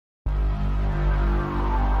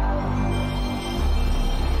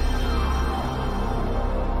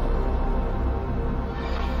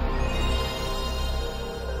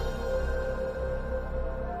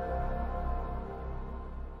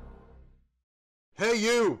Hey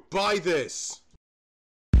you, buy this!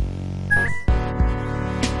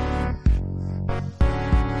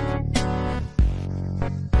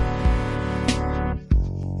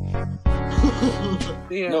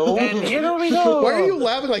 Yeah. No. And here we go. Why are you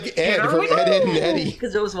laughing like Ed from Ed, Edd and Eddy?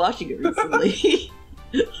 Because I was watching it recently.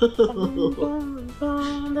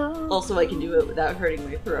 Also, I can do it without hurting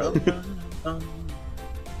my throat.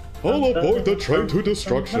 All aboard the train to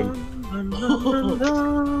destruction.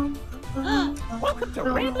 Welcome to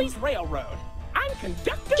Rambley's Railroad. I'm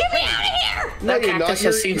conductor. Get me out of here! No, That you're not. cactus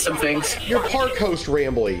has seen some things. You're park host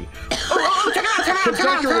Rambley.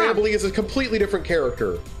 Conductor Rambley is a completely different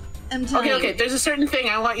character. I'm telling you. Okay. There's a certain thing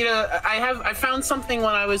I want you to. I found something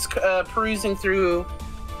when I was perusing through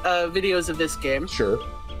videos of this game. Sure.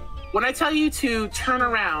 When I tell you to turn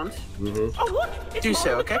around, Oh, look, it's do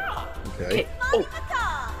so. Molly Okay. McCaw. Okay. Oh,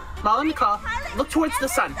 Molly McCaw, look towards the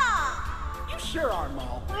sun. You sure are,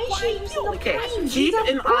 Mal. Why is she using the Okay. plane? Keep She's a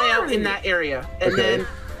an eye out bird. in that area, and Okay. then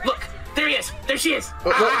look. There he is. There she is.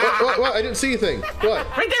 What? I didn't see anything. What?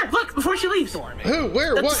 Right there. Look before she leaves. Who?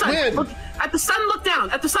 Where? At the What? sun. When? Look, at the sun. Look down.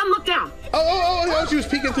 At the sun. Look down. Oh, she was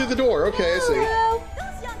peeking through the door. Okay, I see. Those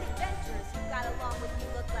young adventurers who got along with you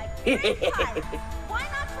look like great pilots. Why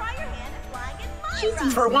not try your hand at flying in my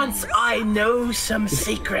ride? For once, I know some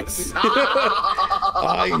secrets.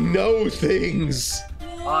 I know things.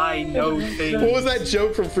 I know things. What was that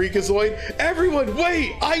joke from Freakazoid? Everyone,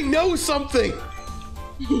 wait! I know something!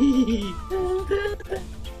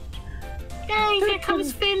 Hey, here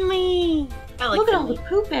comes Finley. I like Look at all Finley. the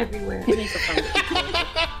poop everywhere. Finley's a fun kid.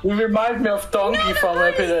 You remind me of Donkey from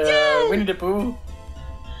Winnie the Pooh.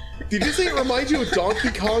 Did you say it reminds you of Donkey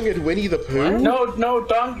Kong and Winnie the Pooh? No,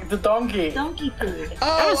 the donkey. Donkey poo.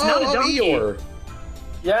 Oh, was not a donkey. Eeyore.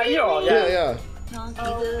 Yeah. Yeah. Donkey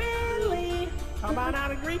the How about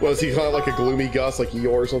out of Greek? Was he kind of like a gloomy Gus, like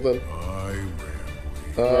Eeyore or something?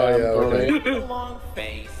 Oh, yeah, okay. Long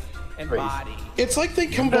face and body. It's like they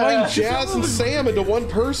combined Jazz and Sam into one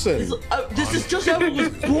person. This is just how it was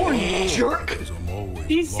born, you jerk!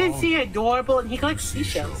 He says he's adorable and he collects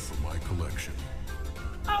seashells.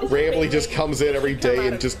 Rambley just comes in every day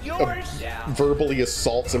and just verbally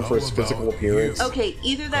assaults him for his physical appearance. Okay,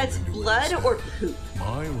 either that's blood or poop.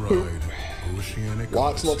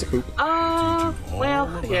 Lots and lots of poop.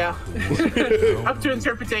 Well, yeah. Up to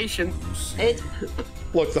interpretation. It's poop.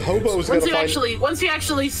 Look, the hobo's Once gotta you find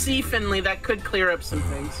actually see Finley, that could clear up some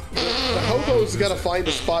things. the hobo's gotta find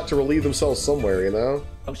a spot to relieve themselves somewhere, you know?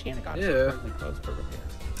 Oceanic got Yeah. clothes for repair.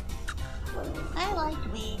 I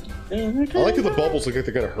like weed. I like how the bubbles look like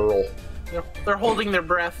they're gonna hurl. They're holding their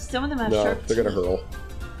breath. Some of them have No, sharp they're gonna teeth.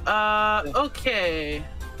 hurl. Okay.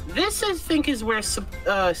 This, I think, is where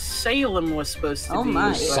Salem was supposed to Oh be. my.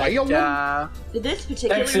 but, Salem? For this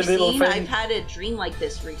particular Thanks, you little scene, thing. I've had a dream like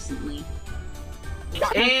this recently.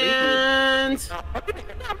 And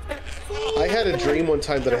I had a dream one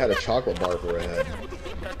time that I had a chocolate bar for a head.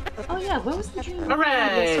 Oh yeah, what was the dream?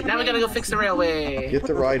 alright, now we gotta go fix the railway. Get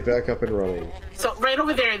the ride back up and running. So right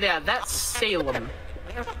over there, that's Salem.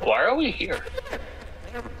 Why are we here?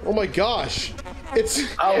 Oh my gosh. It's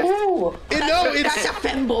Oh! That's a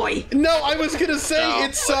femboy! No, I was gonna say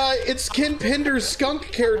it's Ken Pender's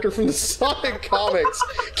skunk character from the Sonic comics.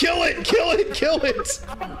 Kill it!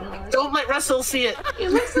 Don't let Russell see it. He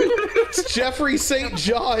looks like a, It's Jeffrey St.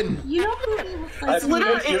 John. you know who he looks like? It's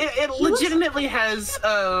literally, it legitimately has,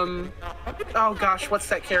 oh gosh, what's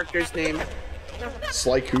that character's name?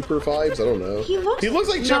 Sly Cooper vibes? I don't know. He looks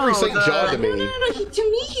like Jeffrey St. John to No, me.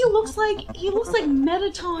 to me he looks like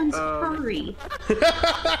Metaton's furry.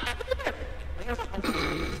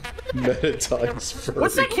 Metaton's furry.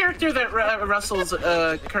 What's that character that Russell's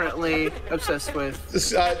currently obsessed with?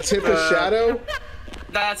 Tempest Shadow?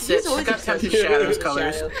 That's He's it. She's always got obsessed Tempest with Shadow's Shadow.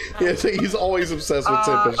 colors. Yeah, so he's always obsessed with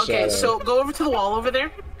Tempest Okay, Shadow. so go over to the wall over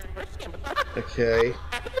there, Okay.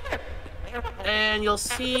 and you'll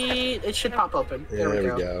see it should pop open. Yeah,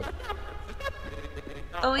 there we go.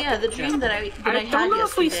 Oh yeah, the dream that I I had don't know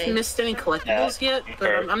if we yesterday. missed any collectibles yet,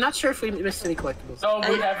 but I'm not sure if we missed any collectibles. No,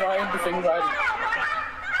 we have everything right.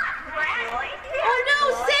 Oh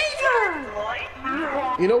no, save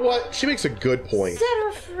her! You know what? She makes a good point. Set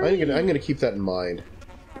her free. I'm gonna keep that in mind.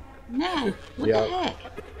 Ned, what Yeah. the heck?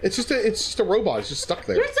 It's just a robot. It's just stuck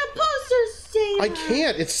there. You're supposed to save her. I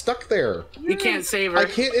can't. It's stuck there. You can't save her. I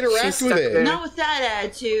can't interact She's with stuck it. there. Not with that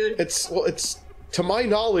attitude. It's to my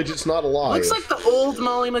knowledge, it's not alive. Looks like the old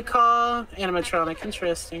Molly McCaw animatronic.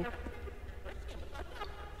 Interesting.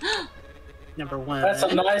 Number one. That's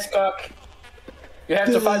a nice cock. You have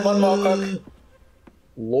to find one more cock.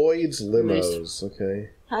 Lloyd's limos. Okay.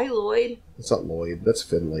 Hi, Lloyd. That's not Lloyd. That's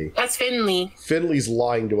Finley. That's Finley. Finley's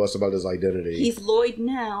lying to us about his identity. He's Lloyd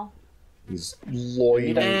now. He's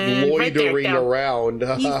loitering right there, around.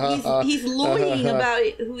 He's loitering about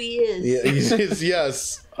who he is. Yeah,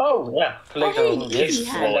 yes. Oh, yeah. Plato is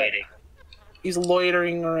Loitering. He's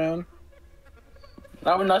loitering around.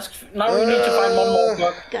 Now we need to find one more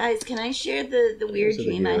book. Guys, can I share the weird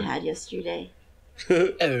dream I had yesterday?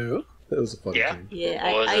 Oh. That was a fun dream. Yeah,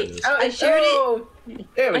 I shared it.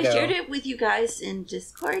 There we I go. shared it with you guys in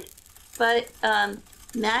Discord, but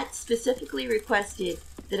Matt specifically requested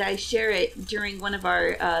that I share it during one of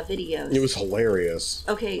our videos. It was hilarious.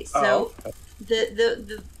 Okay, so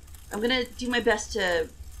the I'm gonna do my best to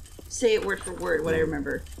say it word for word what I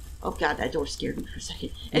remember. Oh god, that door scared me for a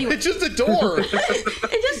second. Anyway, It's just a door.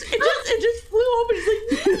 it just flew open.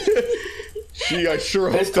 It's like Gee, I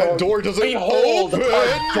sure hope that door doesn't Behold open.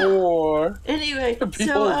 a door. Anyway,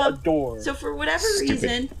 Behold a door. so for whatever Stupid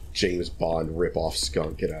reason. James Bond rip-off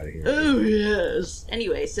skunk. Get out of here. Oh yes.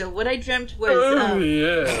 Anyway, so what I dreamt was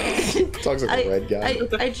yeah. Talks like a red guy.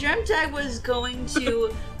 I dreamt I was going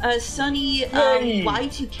to a sunny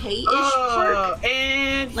Y2K-ish park.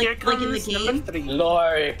 And Like- here comes like in the game? number 3.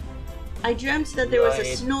 Lord. I dreamt that there was a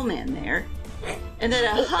Right. snowman there, and that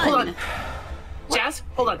a Hold Hun. on. Jazz,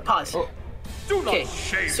 hold on, pause. Okay,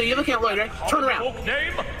 so you're looking at Lloyd, right? Turn around.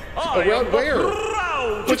 Around where?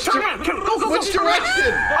 Just turn around. Go. Which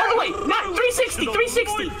direction? All the way. Not 360.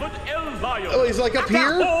 360. Oh, he's like up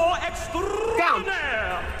here? Down.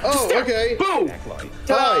 Oh, okay. Boom.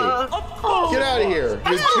 Hi. Oh, Get out of here.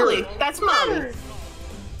 That's You're Molly. jerk. That's Molly.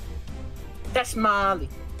 That's Molly.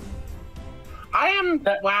 I am.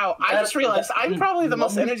 Wow. I just realized I'm probably the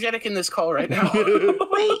most energetic in this call right now. wait,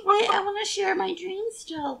 I want to share my dream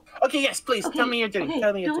still. Okay, yes, please. Okay, Tell me your dream. okay,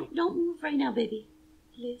 Tell me your dream. don't move right now, baby.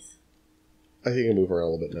 Please. I think I can move around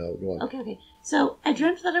a little bit now. Go on. Okay. So I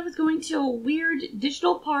dreamt that I was going to a weird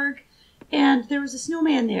digital park, and there was a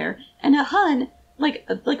snowman there, and a Hun, like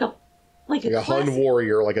a Like a Hun classic-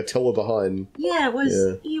 warrior, like Attila the Hun. Yeah,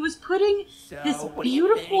 he was putting this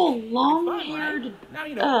beautiful long-haired,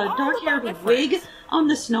 dark-haired wig on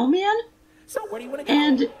the snowman, So where do you want to go?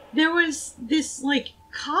 and there was this like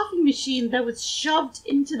coffee machine that was shoved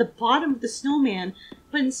into the bottom of the snowman,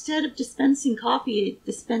 but instead of dispensing coffee, it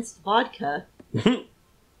dispensed vodka.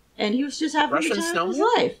 And he was just having Russian the time of his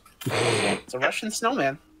snowman? life. It's a Russian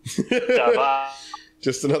snowman.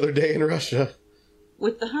 Just another day in Russia.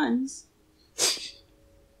 With the Huns.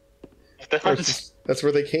 That's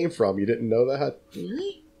where they came from. You didn't know that?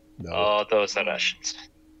 Really? No. Oh, those are Russians.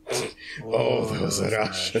 Oh, those are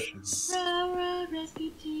Russians.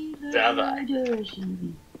 Давай.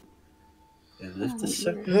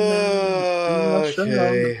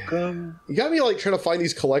 Okay. You got me like trying to find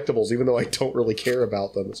these collectibles, even though I don't really care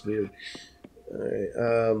about them. It's weird.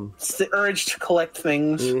 Alright, It's the urge to collect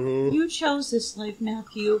things. mhm. You chose this life,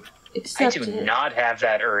 Matthew. I Accept do it. not have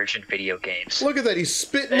that urge in video games. Look at that, he's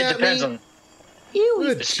spitting It at depends me. on. Ew,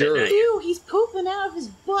 What a he's, jerk. ew, he's pooping out of his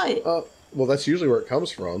butt. Well, that's usually where it comes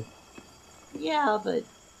from. Yeah, but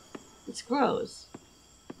it's gross.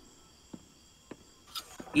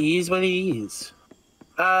 He's what he is.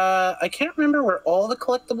 I can't remember where all the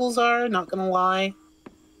collectibles are, not gonna lie.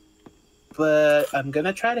 But I'm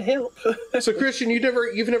gonna try to help. So, Christian, you've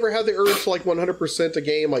never had the urge to like 100% a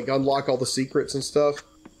game, like unlock all the secrets and stuff?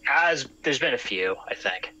 There's been a few, I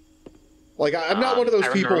think. Like, I'm not one of those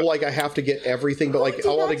I people, remember- like, I have to get everything, but, like, I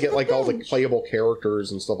want to get, like, all the playable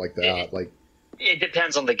characters and stuff like that. Like, It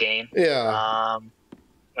depends on the game. yeah.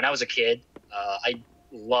 When I was a kid, I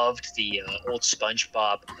loved the old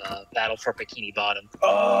SpongeBob Battle for Bikini Bottom.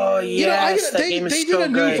 Oh You know, yes, that they game is did so a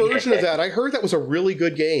new good. version of that. I heard that was a really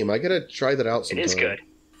good game. I gotta try that out It sometime. is good.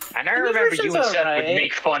 And I The new remember you version's and Seth would alright.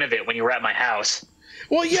 make fun of it when you were at my house.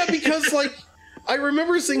 Well, yeah, because, like, I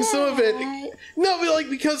remember seeing some of it. What? No, but, like,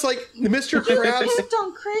 because, like, Mr. Krabs... Pooped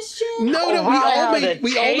on Christian? No, we all made,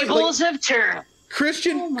 like, have turned.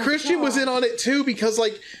 Christian Oh my Christian was God. in on it too because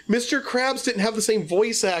like Mr. Krabs didn't have the same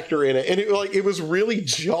voice actor in it, and it was really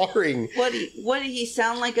jarring. What did he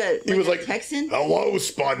sound like He was a like, Texan? "Hello,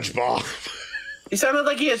 SpongeBob. He sounded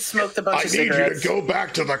like he had smoked a bunch I of need you cigarettes. to go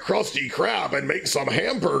back to the Krusty Krab and make some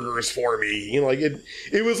hamburgers for me." You know, like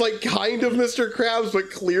it was like kind of Mr. Krabs,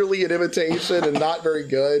 but clearly an imitation and not very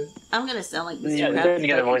good. I'm gonna sound like Mr. Yeah, Krabs. they couldn't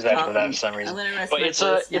get a voice actor for that talking. for some reason. I'm gonna rest But my it's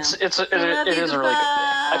voice now. it is a really good game.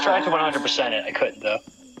 I tried to 100% it. I couldn't though.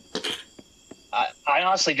 I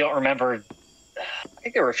honestly don't remember. I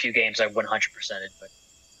think there were a few games I 100%ed, but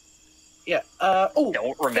Yeah. don't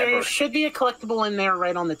There remember. should be a collectible in there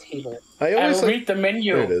right on the table. I And always read the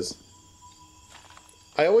menu. there it is.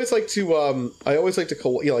 I always like to, like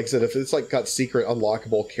I said, if it's like got secret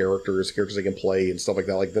unlockable characters I can play and stuff like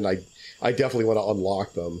that, like then I definitely want to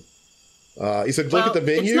unlock them. You said look at the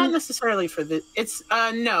menu? It's not necessarily for the, it's,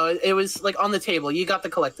 no, it was like on the table. You got the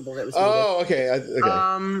collectible that was needed. Oh, okay,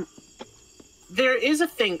 okay. There is a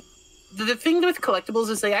thing, the thing with collectibles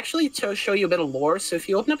is they actually show you a bit of lore, so if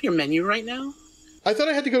you open up your menu right now. I thought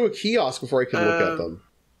I had to go to a kiosk before I could look at them.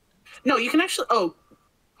 No, you can actually,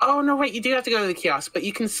 Oh, no, wait, you do have to go to the kiosk, but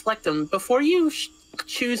you can select them. Before you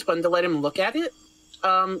choose one to let him look at it,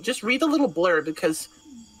 just read the little blurb, because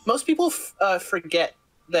most people forget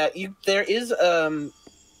that there is the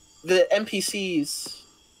NPCs.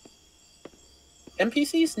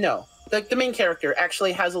 NPCs? No. The main character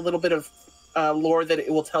actually has a little bit of lore that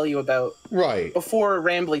it will tell you about. Right. Before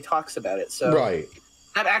Rambly talks about it, so. Right.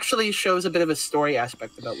 That actually shows a bit of a story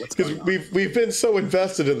aspect about what's going on. Because we've been so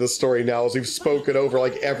invested in the story now as we've spoken over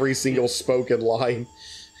like every single spoken line.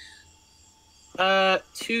 To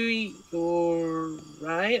your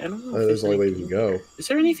right? I don't know. There's the only way we can go. Is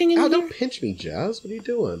there anything in here? there? Don't pinch me, Jazz. What are you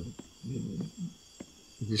doing?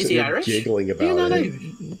 Is he Irish? Giggling about You're not it.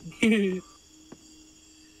 Irish.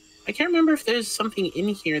 I can't remember if there's something in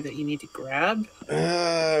here that you need to grab.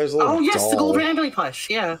 There's a little yes, doll. the gold Rambly plush,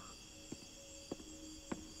 yeah.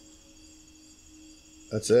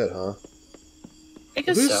 That's it, huh? I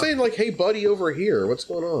guess Who's so. saying like, "Hey, buddy, over here"? What's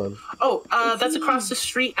going on? Oh, that's across the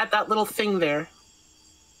street at that little thing there.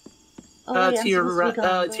 Oh, to your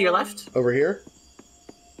left. Over here?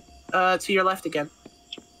 To your left again.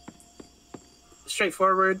 Straight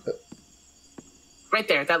forward. Right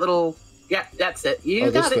there. That little. Yeah, that's it.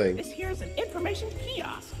 You got this it. thing. This here's an information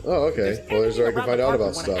kiosk. Oh, okay. Well, there's where I can find out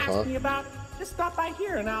about stuff, huh? Me about, just stop by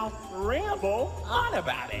here and I'll ramble on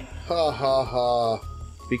about it. Ha ha ha.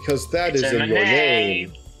 Because that is It's in in your my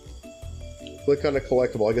name. Click on a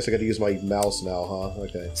collectible. I guess I got to use my mouse now, huh?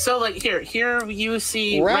 Okay. So, like, here you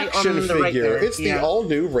see right Raction on the figure. right there. It's the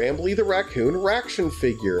all-new Rambly the Raccoon Raction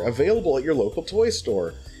figure, available at your local toy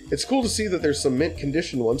store. It's cool to see that there's some mint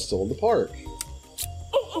condition ones still in the park.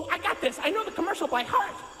 Oh, I got this. I know the commercial by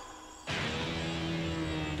heart.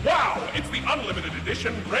 Wow, it's the unlimited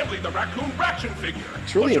edition Rambly the Raccoon Raction figure.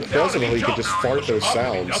 It's really Push him down impressive and how he you can just jumps. fart Push him those up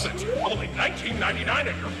and he sounds. doesn't. Only $19.99 at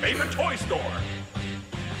your favorite toy store.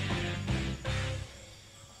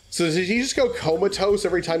 So does he just go comatose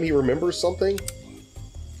every time he remembers something?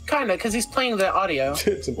 Kinda, because he's playing the audio.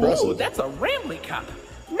 It's impressive. Ooh, that's a Rambly cup.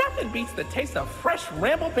 Nothing beats the taste of fresh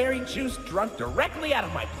Rambleberry juice drunk directly out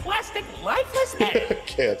of my plastic, lifeless head.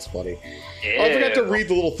 Okay, that's funny. Oh, I forgot to read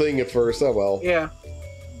the little thing at first. Oh well. Yeah.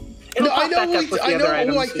 No, I know. I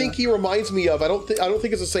know who I think he reminds me of. I don't think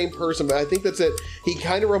it's the same person, but I think that's it. He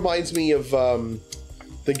kind of reminds me of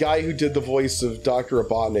the guy who did the voice of Dr.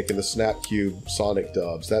 Robotnik in the Snap Cube Sonic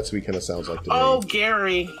dubs. That's who he kind of sounds like to me. Oh,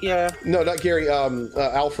 Gary. Yeah. No, not Gary.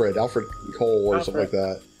 Alfred Cole or something like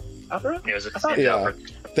that. Alfred? Yeah,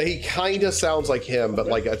 Alfred. That he kind of sounds like him, but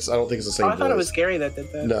like I don't think it's the same. I thought it was Gary that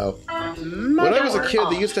did that. No. When I was a kid,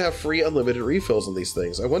 they used to have free unlimited refills on these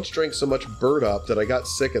things. I once drank so much Bird Up that I got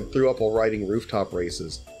sick and threw up while riding rooftop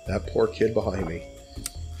races. That poor kid behind me.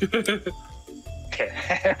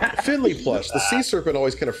 Finley plush. The sea serpent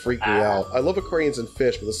always kind of freaked me out. I love aquariums and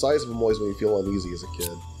fish, but the size of them always made me feel uneasy as a kid.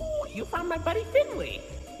 Ooh, you found my buddy Finley.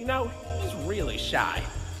 You know, he's really shy.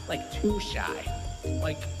 Like, too shy.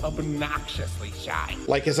 Like, obnoxiously shy.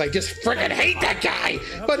 Like, as I just friggin' hate that guy!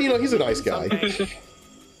 But, you know, he's a nice guy. It's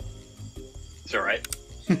alright.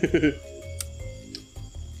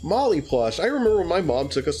 Molly plush. I remember when my mom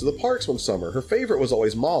took us to the parks one summer. Her favorite was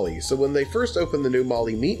always Molly, so when they first opened the new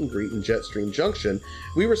Molly meet and greet in Jetstream Junction,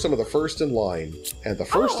 we were some of the first in line. And the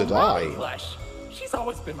first to die. Molly Plush. She's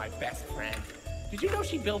always been my best friend. Did you know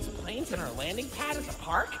she builds planes in her landing pad at the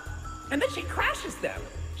park? And then she crashes them.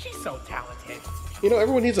 She's so talented. You know,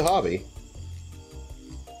 everyone needs a hobby.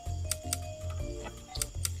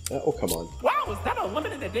 Oh, come on. Wow, is that a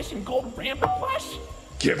limited edition gold Rampant plush?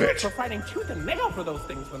 Give it! We're fighting tooth and nail for those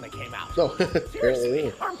things when they came out. No, apparently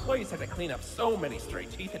Seriously, our employees had to clean up so many stray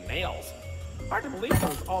teeth and nails. Hard to believe there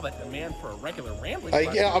was all that demand for a regular Rambling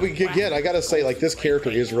plush. Yeah, I mean, again, I gotta say, like, this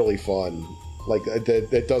character is really fun. Like,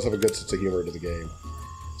 that does have a good sense of humor to the game.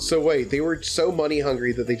 So wait, they were so money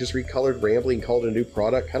hungry that they just recolored Rambly and called it a new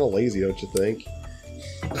product? Kind of lazy, don't you think?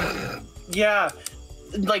 Yeah.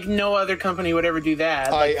 Like, no other company would ever do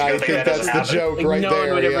that. Like, I think that's the joke like, right no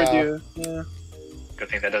there, one would ever yeah. do. Yeah. Good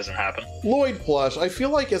thing that doesn't happen. Lloyd plush. I feel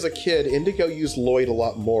like as a kid, Indigo used Lloyd a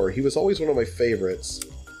lot more. He was always one of my favorites.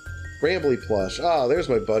 Rambly plush. Ah, there's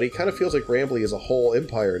my buddy. Kind of feels like Rambly is a whole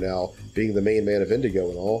empire now, being the main man of Indigo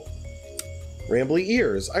and all. Rambly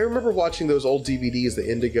Ears. I remember watching those old DVDs that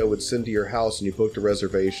Indigo would send to your house when you booked a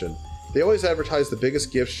reservation. They always advertised the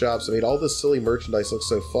biggest gift shops and made all this silly merchandise look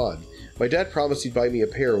so fun. My dad promised he'd buy me a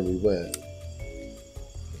pair when we went.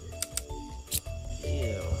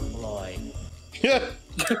 Ew, Lloyd. Yeah.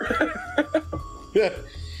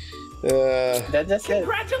 That's it.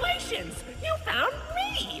 Congratulations! You found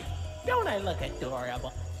me! Don't I look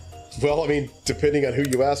adorable? Well, I mean, depending on who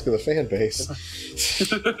you ask in the fan base.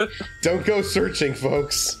 Don't go searching,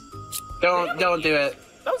 folks. Don't do it.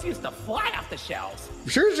 Those used to fly off the shelves.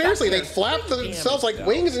 Sure, seriously, they flap themselves like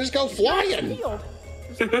wings and just go flying.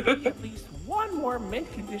 There's gotta be at least one more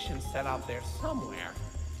mint condition set out there somewhere.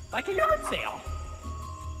 Like a yard sale.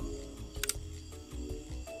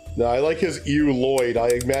 No, I like his ew Lloyd. I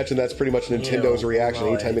imagine that's pretty much Nintendo's reaction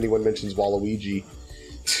anytime anyone mentions Waluigi.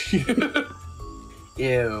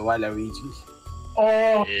 Ew, Waluigi.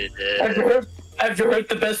 Oh, have you heard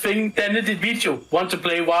the best thing? Danny DeVito want to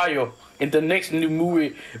play Wario in the next new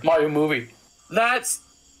movie, Mario movie. That's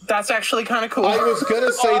actually kind of cool. I was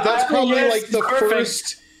gonna say that's probably yes, like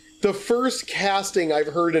the first casting I've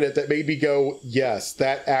heard in it that made me go, yes,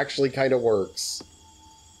 that actually kind of works.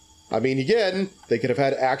 I mean, again, they could have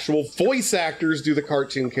had actual voice actors do the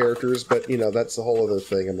cartoon characters, but, you know, that's a whole other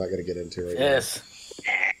thing I'm not going to get into right now.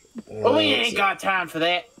 We ain't got time for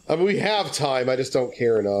that. I mean, we have time, I just don't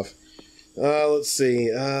care enough. Let's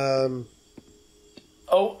see, there's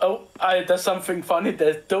something funny.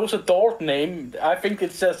 There's a door name. I think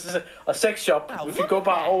it's a sex shop. Oh, if you go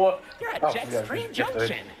by over... You're at Jetstream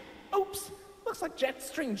Junction. Oops. Looks like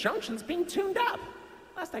Jetstream Junction's being tuned up.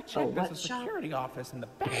 Last I checked, there's a security office in the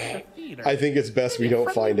back of the theater. I think it's best we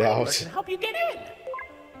don't find out. Can help you get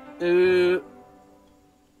in.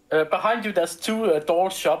 Behind you, there's two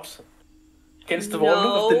door shops. Against the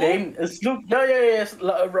wall. Look at the name.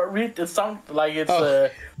 Read the sound like it's...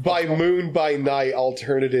 By Moon by Night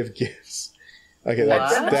Alternative Gifts. Okay,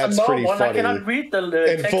 that's pretty funny. I cannot read the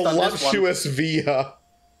and text voluptuous via.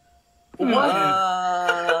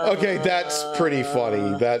 Okay, that's pretty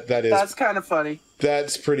funny. That is. That's kind of funny.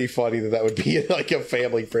 That's pretty funny that would be like a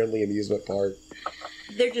family-friendly amusement park.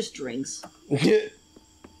 They're just drinks.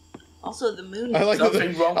 Also, the moon. I like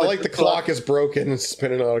the clock is broken and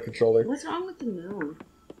spinning out of controller. What's wrong with the moon?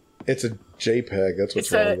 It's a JPEG. That's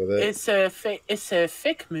what's wrong with it. It's a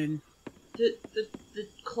fake moon. The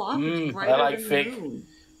clock is brighter than the moon.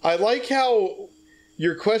 I like how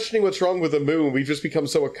you're questioning what's wrong with the moon. We've just become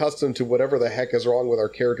so accustomed to whatever the heck is wrong with our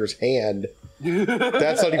character's hand.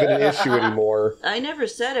 That's not even an issue anymore. I never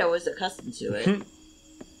said I was accustomed to it.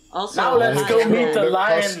 Also, now let's go meet the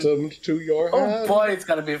lion. Accustomed to your hand. Oh boy, it's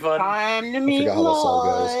gonna be fun. Time to meet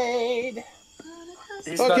Lloyd.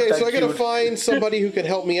 Okay, so I gotta find somebody who can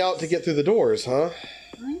help me out to get through the doors, huh?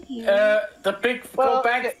 I'm here. The big go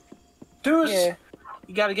back. Deuce. Yeah.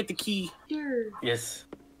 You gotta get the key. Yes.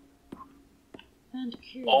 And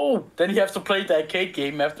key. Oh, then you have to play the arcade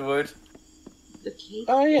game afterwards. The cake?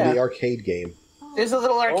 Oh yeah. The arcade game. There's a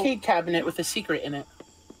little arcade cabinet with a secret in it.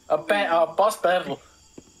 A boss battle.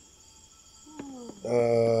 Where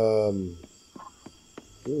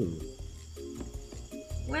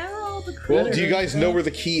are all the Well, critters? do you guys know where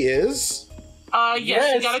the key is?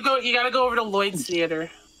 Yes. You gotta go over to Lloyd's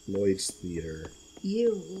Theater. Lloyd's Theater.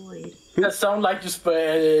 You, Lloyd. That sound like just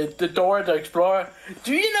the door to Explorer.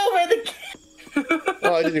 Do you know where the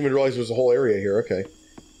Oh, I didn't even realize there was a whole area here. Okay.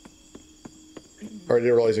 Or I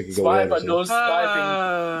didn't realize I could go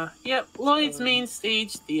in. Yep, Lloyd's main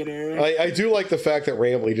stage theater. I do like the fact that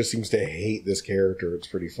Rambly just seems to hate this character. It's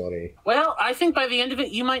pretty funny. Well, I think by the end of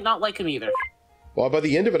it, you might not like him either. Well, by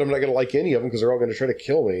the end of it, I'm not going to like any of them because they're all going to try to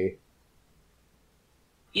kill me.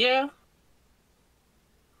 Yeah.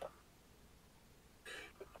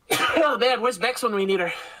 Oh man, where's Bex when we need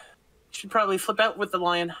her? Should probably flip out with the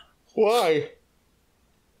lion. Why?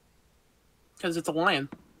 Because it's a lion.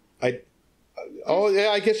 Oh yeah,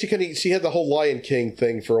 I guess she had the whole Lion King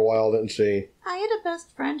thing for a while, didn't she? I had a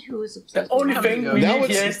best friend who was obsessed The only with thing him. we Now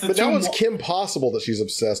need here is it's now it's Kim Possible that she's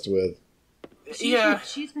obsessed with.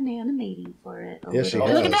 She's been animating for it. Yeah, she Look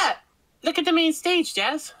has. at that! Look at the main stage,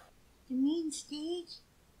 Jazz. The main stage?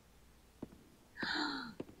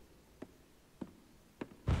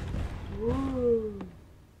 Ooh.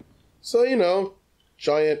 So you know,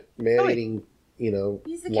 giant man-eating,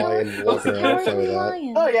 He's the lion walking around with that.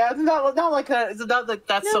 lion. Oh yeah, it's not like that. It's not like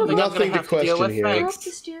that's something I'm Nothing gonna to have to deal question with. here. Go Thanks. up the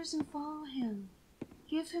stairs and follow him.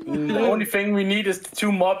 Give him The only thing we need is the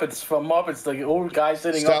two Muppets from Muppets, the old guy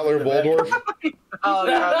sitting up. Statler in the back. Waldorf. Oh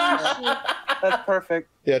yeah, that's perfect.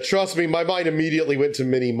 Yeah, trust me, my mind immediately went to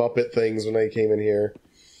mini Muppet things when I came in here.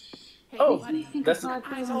 Oh, Buddy, that's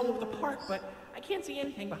eyes all over the park, but I can't see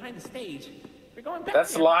anything behind the stage. You're going back.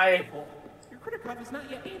 That's a there. lie. Your critter cuff is not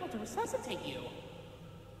yet able to resuscitate you.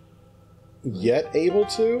 Yet able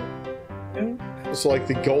to? So, like,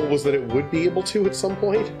 the goal was that it would be able to at some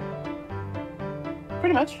point?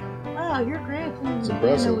 Pretty much. Wow, you're great at playing It's the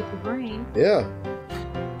impressive. with the brain. Yeah.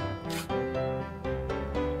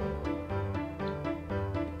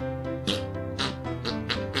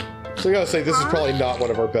 So I gotta say, this is probably not one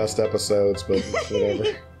of our best episodes, but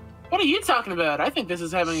whatever. What are you talking about? I think this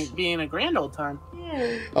is being a grand old time.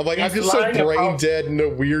 Yeah. I'm like, I'm He's just so lying brain about- dead in a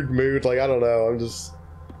weird mood. Like, I don't know. I'm just.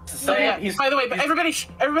 Oh, yeah. By the way, but everybody,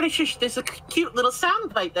 shush. There's a cute little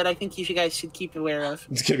sound bite that I think you guys should keep aware of.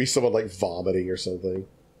 It's gonna be someone like vomiting or something.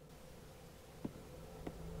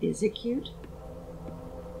 Is it cute?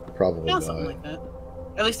 Probably Yeah, not. something like that.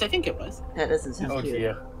 At least I think it was. That doesn't sound Oh cute.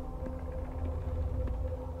 dear.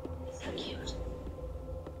 So cute.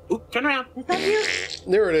 Ooh, turn around. Is that cute?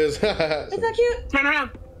 There it is. Is that cute? Turn around.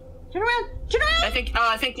 Turn around! Turn around!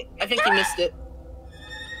 I think you missed it.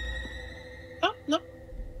 Oh no,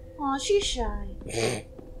 Aw, she's shy.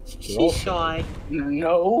 she's shy.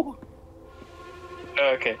 No.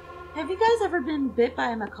 Okay. Have you guys ever been bit by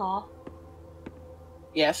a macaw?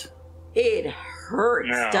 Yes. It hurts,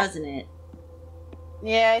 No. doesn't it?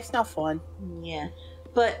 Yeah, it's not fun. Yeah.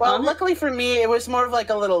 But Well, luckily for me, it was more of like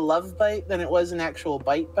a little love bite than it was an actual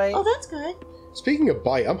bite. oh, that's good. Speaking of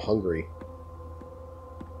bite, I'm hungry.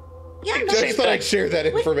 Yeah, I Matt, just thought I'd share that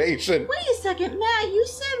information. wait a second, Matt. You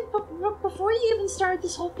said before you even started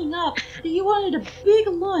this whole thing up that you wanted a big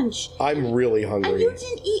lunch, I'm really and hungry. you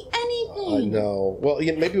didn't eat anything. I know. Well,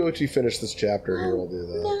 yeah, maybe once we finish this chapter here, we'll do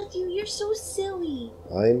that. Matthew, you're so silly.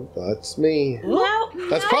 That's me. Now,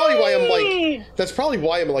 That's probably why I'm like. That's probably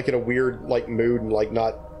why I'm like in a weird like mood and like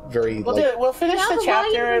not very We'll like. do it. We'll finish Now the the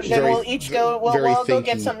chapter, lion then version- we'll each go. very We'll go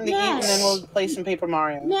get thinky. something to eat, and then we'll play some Paper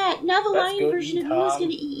Mario. Matt, now the Let's lion go version eat, of you is Tom.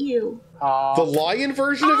 gonna eat you. The lion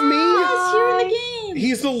version of me? Yes, you're in the game.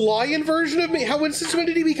 He's the lion version of me? Since when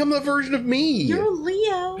did he become the version of me? You're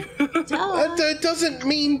Leo. Duh. That doesn't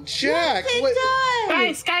mean jack. Yes, What- it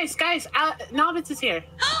does. Guys! Nobbits is here.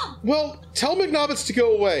 Well, tell McNobbits to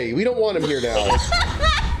go away. We don't want him here now.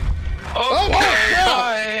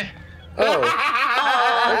 Bye.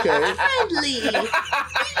 Oh, okay. Friendly. He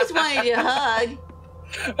just wanted a hug.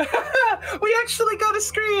 We actually got a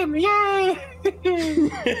scream! Yay!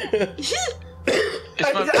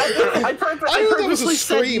 Is my, I I don't know that was a purposely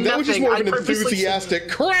said scream. That was just more of an nothing. I purposely enthusiastic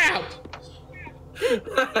crap.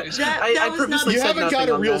 That was not purposely You said haven't got nothing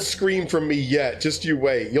a on real that. scream from me yet. Just you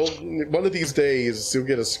wait. One of these days you'll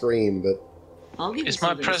get a scream, but I'll give you is my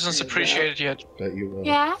something to presence scream appreciated yet? bet you will.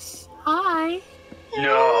 Yes. Hi.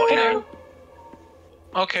 No. about.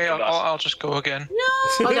 Okay, I'll just go again.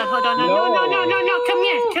 No. Hold on.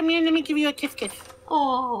 No. Come here. Let me give you a kiss.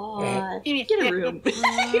 Aw. Give me- Get a room. You're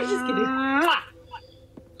just kidding. Mwah.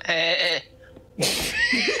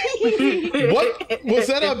 What was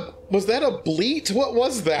that? Was that a bleat? What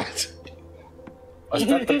was that? Was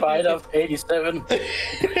that the bite of 87?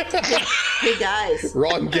 Hey guys.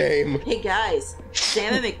 Wrong game. Hey guys.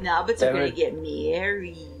 Sam and McNobbits are Damn gonna it. get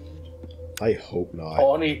married. I hope not.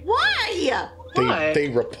 Horny. Why? Why? They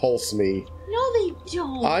repulse me. No, they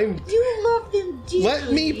don't. You love them dearly.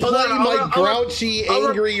 Let me play Hold on, my I'll- grouchy,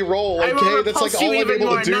 angry role, I will okay? That's like repulse you all I'm even able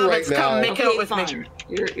more. to do Now right let's come now. make out Okay, with fine. me.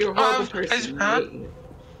 You're a horrible person. huh?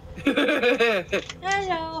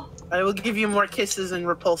 Hello. I will give you more kisses and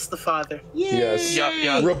repulse the father. Yay. Yes.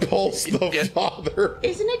 Yeah. Repulse the Yeah. father.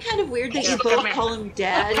 Isn't it kind of weird that you Come both here. call him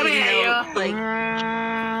dad? Come even here, though, you. like,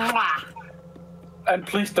 Mwah. And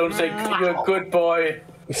please don't say you're a good boy.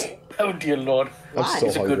 Oh dear lord. I'm Why? so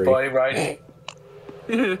He's a hungry. good boy, right?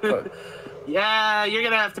 Yeah, you're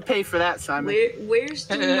gonna have to pay for that, Simon. where's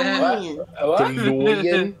the lion? What? The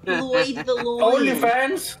lion. Lloyd the lion.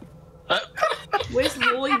 OnlyFans? Where's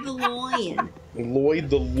Lloyd the lion? Lloyd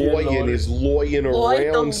the Dear lion Lord. is loying Lloyd the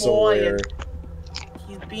around somewhere. lion.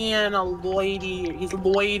 He's being a loity. He's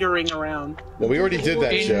loitering around. No, we already did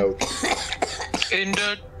that In- joke.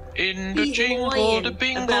 In the He's jingle, lying the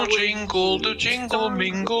bingle, about what jingle, the he's jingle, done.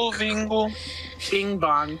 mingle, vingle. Bing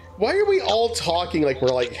bong. Why are we all talking like we're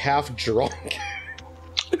like half drunk?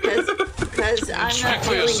 Because I'm Speak not for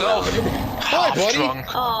feeling yourself. well. Half buddy. drunk.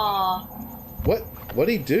 Aw. What'd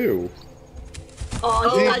he do?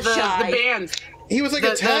 Oh, he got the shy. band. He was like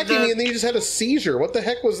The- attacking the- me and then he just had a seizure. What the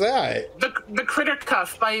heck was that? The critter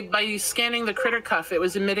cuff. By scanning the critter cuff, it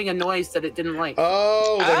was emitting a noise that it didn't like.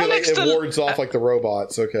 Oh, like Alex it the- wards off like the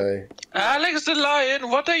robots. Okay. Alex the lion,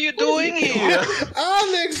 what are you doing here?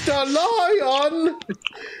 Alex the lion!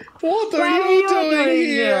 What are you doing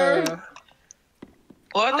here?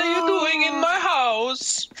 What are you doing in my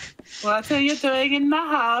house? What are you doing in my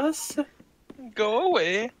house? Go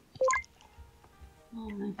away. Oh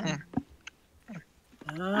my god.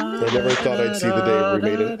 I never thought I'd see the day we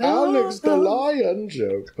made an Alex the Lion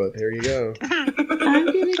joke, but here you go. I'm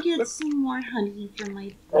gonna get some more honey for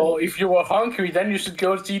my. Oh, if you were hungry, then you should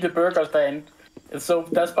go see the burger stand. And so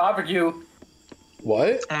that's barbecue.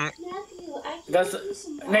 What? Matthew, I can That's give you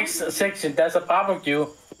some more next honey. section. That's a barbecue.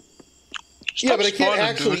 Yeah, but I can't spoiling,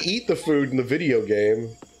 actually dude. eat the food in the video game.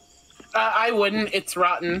 I wouldn't. It's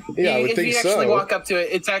rotten. Yeah, I would if think you actually so. walk up to it,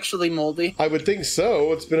 it's actually moldy. I would think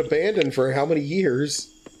so. It's been abandoned for how many years?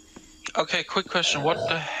 Okay, quick question. What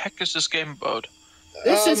the heck is this game about?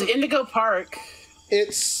 This is Indigo Park,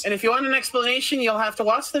 It's and if you want an explanation, you'll have to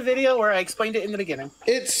watch the video where I explained it in the beginning.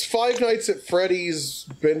 it's Five Nights at Freddy's,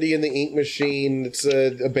 Bendy and the Ink Machine. It's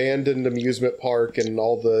an abandoned amusement park, and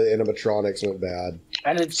all the animatronics went bad.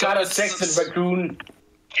 And it's So got a it's- sexy raccoon.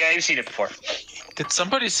 Yeah, I've seen it before. Did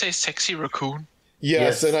somebody say sexy raccoon? Yes,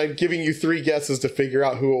 Yes. and I'm giving you 3 guesses to figure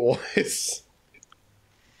out who it was.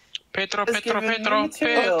 Petro, Just Petro, giving you Petro,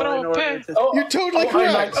 material in Petro, order Petro. to- Oh, You're totally I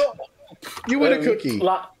correct. You win a cookie.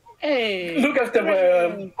 Hey, Look at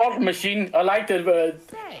the bottle machine. I like the.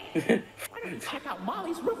 Hey, why don't you check out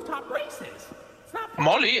Molly's rooftop races? It's not far.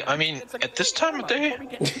 Molly? I mean, It's like at this time of day? before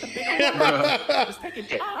we get to the bigger one. Just take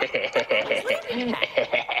it up.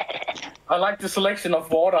 I like the selection of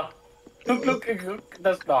water. Look.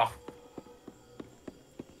 That's not.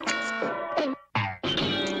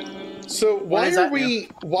 So why does are that we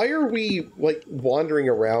like wandering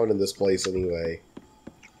around in this place anyway?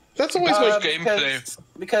 That's always my gameplay.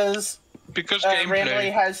 Because Because Ramley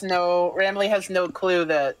gameplay. has no clue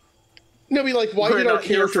that. no. I mean, like, why We're did our not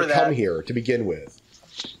here character for that. come here to begin with?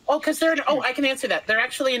 Oh, because they're I can answer that. They're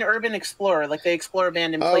actually an urban explorer. Like they explore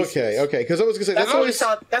abandoned places. Okay. Because I was gonna say That's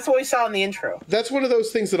what we saw in the intro. that's one of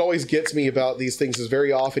those things that always gets me about these things. Is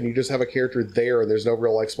very often you just have a character there and there's no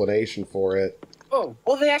real explanation for it. Oh,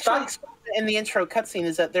 Well, they actually explain it in the intro cutscene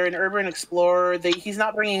is that they're an urban explorer. He's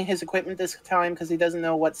not bringing his equipment this time because he doesn't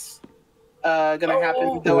know what's gonna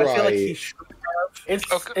happen. Though I feel like he right. should.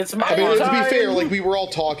 it's my I mean, to be time. fair, like we were all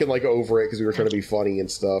talking like over it because we were trying to be funny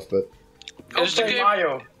and stuff. But Go Is the play game-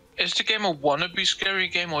 Mario. Is the game a wannabe scary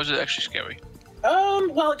game or is it actually scary?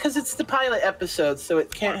 Well, because it's the pilot episode, so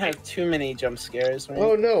it can't have too many jump scares. Right?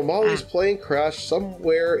 oh no, Molly's plane crashed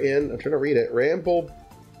somewhere in. I'm trying to read it. Rambleberry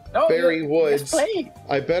No, Woods. Just play.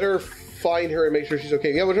 I better find her and make sure she's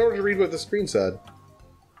okay. Yeah, but I wanted to read what the screen said.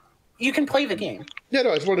 You can play the game. Yeah,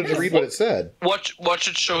 no, I just wanted to read what it said. Watch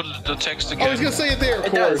it show the text I again. was gonna say it there, of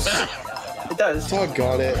It course. does. It does.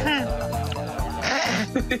 Doggone it.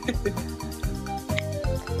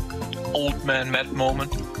 Old man Matt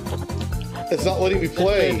moment. It's not letting me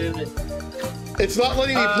play. It's not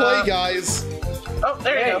letting me play, guys. Oh,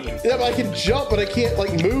 there you go. Yeah, but I can jump, but I can't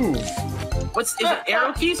like move. Is it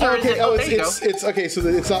arrow keys or is it? Oh, there you go. it's okay. So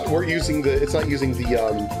it's not. We're using the. It's not using the.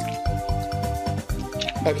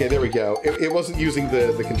 Okay, there we go. It wasn't using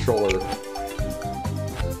the controller.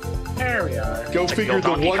 There we are. Go Like figure. the The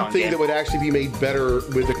Donkey one Kong thing game. that would actually be made better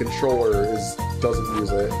with the controller doesn't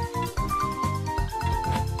use it.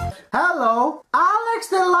 Hello, Alex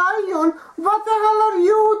the Lion. What the hell are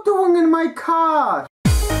you doing in my car?